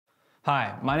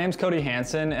Hi, my name's Cody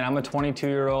Hansen, and I'm a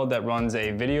 22-year-old that runs a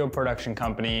video production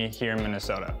company here in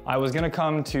Minnesota. I was gonna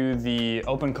come to the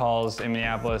open calls in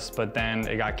Minneapolis, but then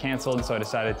it got canceled, so I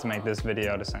decided to make this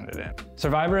video to send it in.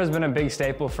 Survivor has been a big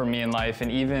staple for me in life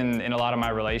and even in a lot of my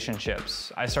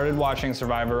relationships. I started watching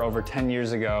Survivor over 10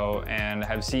 years ago and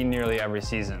have seen nearly every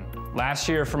season. Last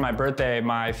year for my birthday,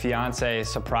 my fiance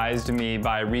surprised me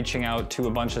by reaching out to a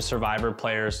bunch of Survivor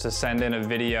players to send in a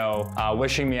video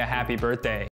wishing me a happy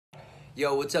birthday.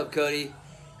 Yo, what's up, Cody?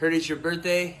 Heard it's your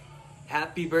birthday.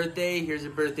 Happy birthday. Here's a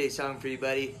birthday song for you,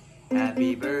 buddy.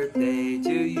 Happy birthday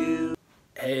to you.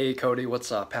 Hey, Cody,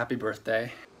 what's up? Happy birthday.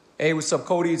 Hey, what's up,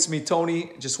 Cody? It's me,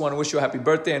 Tony. Just want to wish you a happy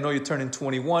birthday. I know you're turning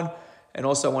 21. And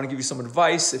also, I want to give you some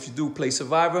advice. If you do play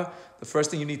Survivor, the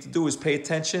first thing you need to do is pay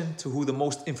attention to who the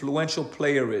most influential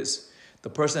player is. The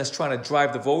person that's trying to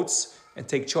drive the votes and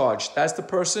take charge. That's the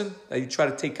person that you try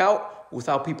to take out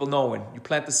without people knowing. You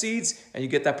plant the seeds and you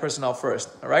get that person out first,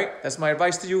 all right? That's my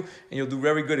advice to you, and you'll do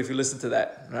very good if you listen to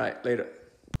that. All right, later.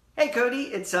 Hey Cody,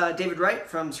 it's David Wright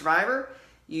from Survivor.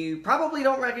 You probably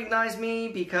don't recognize me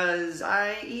because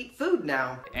I eat food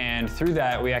now. And through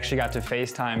that, we actually got to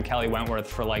FaceTime Kelly Wentworth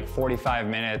for like 45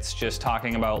 minutes just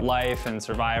talking about life and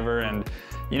Survivor. And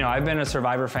you know, I've been a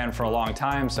Survivor fan for a long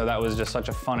time, so that was just such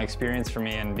a fun experience for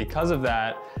me. And because of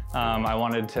that, I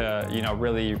wanted to,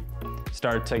 really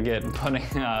start to get putting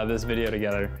this video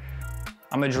together.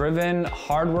 I'm a driven,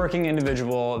 hardworking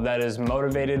individual that is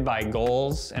motivated by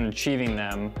goals and achieving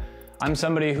them. I'm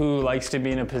somebody who likes to be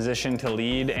in a position to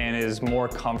lead and is more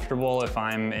comfortable if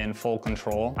I'm in full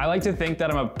control. I like to think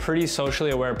that I'm a pretty socially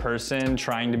aware person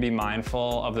trying to be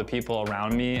mindful of the people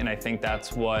around me, and I think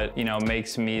that's what,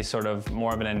 makes me sort of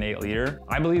more of an innate leader.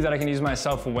 I believe that I can use my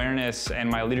self-awareness and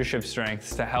my leadership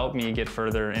strengths to help me get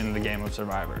further in the game of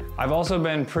Survivor. I've also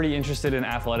been pretty interested in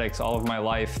athletics all of my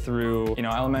life through,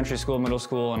 elementary school, middle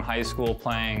school, and high school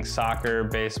playing soccer,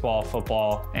 baseball,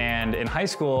 football. And in high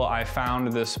school, I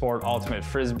found the sport Ultimate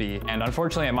Frisbee. And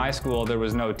unfortunately at my school, there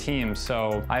was no team.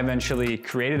 So I eventually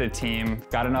created a team,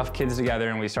 got enough kids together,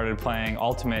 and we started playing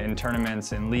Ultimate in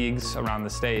tournaments and leagues around the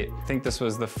state. I think this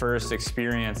was the first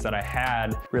experience that I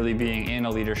had really being in a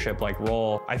leadership-like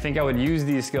role. I think I would use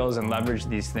these skills and leverage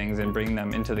these things and bring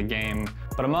them into the game.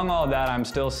 But among all of that, I'm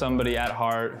still somebody at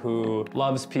heart who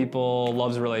loves people,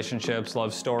 loves relationships,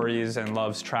 loves stories, and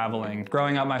loves traveling.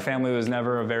 Growing up, my family was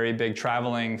never a very big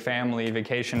traveling family,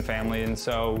 vacation family, and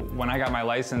so when I got my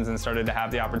license and started to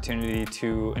have the opportunity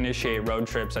to initiate road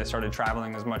trips, I started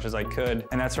traveling as much as I could,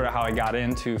 and that's sort of how I got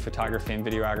into photography and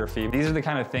videography. These are the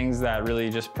kind of things that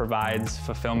really just provides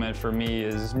fulfillment for me,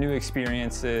 is new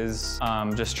experiences,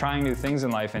 just trying new things in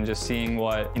life and just seeing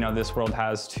what this world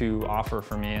has to offer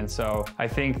for me. And so I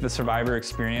think the Survivor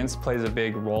experience plays a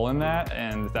big role in that,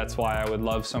 and that's why I would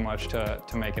love so much to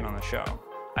make it on the show.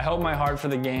 I hope my heart for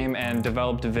the game and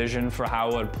developed a vision for how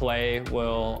it would play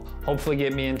will hopefully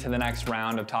get me into the next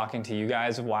round of talking to you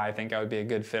guys of why I think I would be a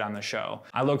good fit on the show.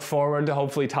 I look forward to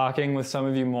hopefully talking with some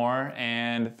of you more,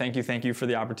 and thank you for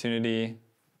the opportunity.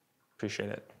 Appreciate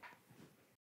it.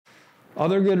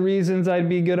 Other good reasons I'd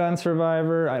be good on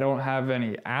Survivor: I don't have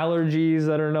any allergies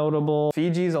that are notable.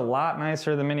 Fiji's a lot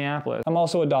nicer than Minneapolis. I'm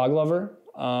also a dog lover,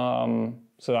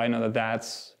 so I know that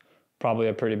that's probably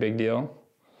a pretty big deal.